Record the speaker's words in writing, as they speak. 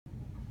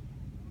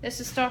This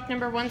is stock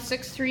number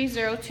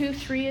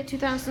 163023, a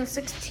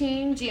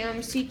 2016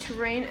 GMC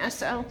Terrain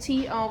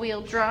SLT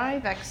all-wheel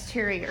drive.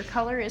 Exterior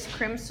color is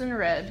crimson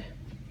red.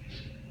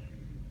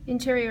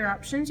 Interior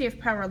options, you have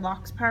power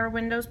locks, power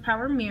windows,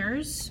 power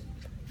mirrors,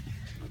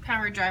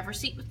 power driver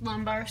seat with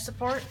lumbar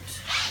support,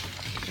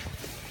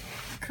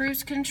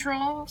 cruise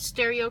control,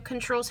 stereo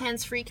controls,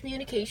 hands-free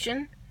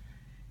communication,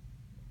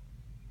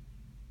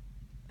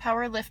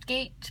 power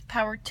liftgate,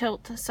 power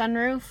tilt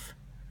sunroof,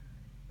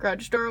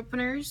 garage door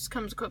openers,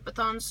 comes equipped with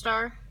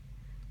OnStar,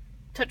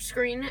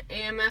 touchscreen,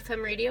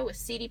 AM/FM radio with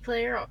CD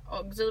player,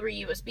 auxiliary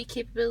USB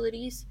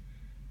capabilities,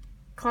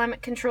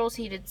 climate controls,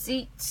 heated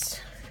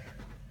seats,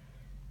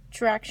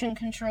 traction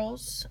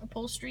controls.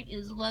 Upholstery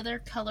is leather,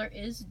 color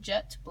is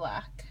jet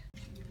black.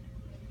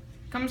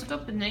 Comes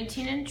equipped with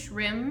 19-inch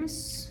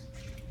rims,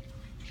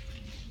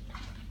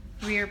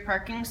 rear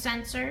parking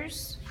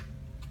sensors,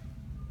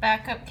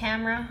 backup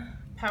camera,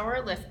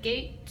 power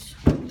liftgate,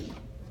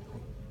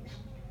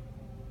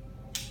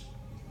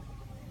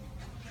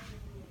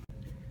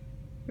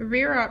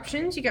 rear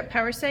options, you got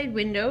power side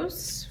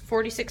windows,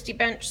 40/60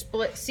 bench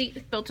split seat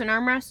with built-in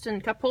armrest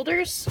and cup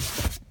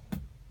holders.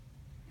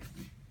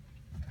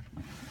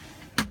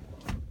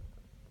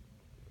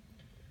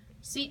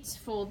 Seats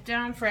fold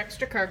down for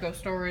extra cargo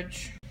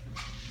storage.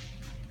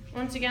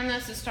 Once again,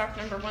 this is stock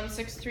number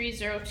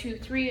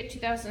 163023, a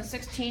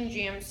 2016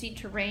 GMC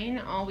Terrain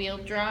all-wheel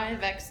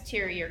drive.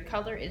 Exterior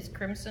color is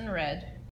crimson red.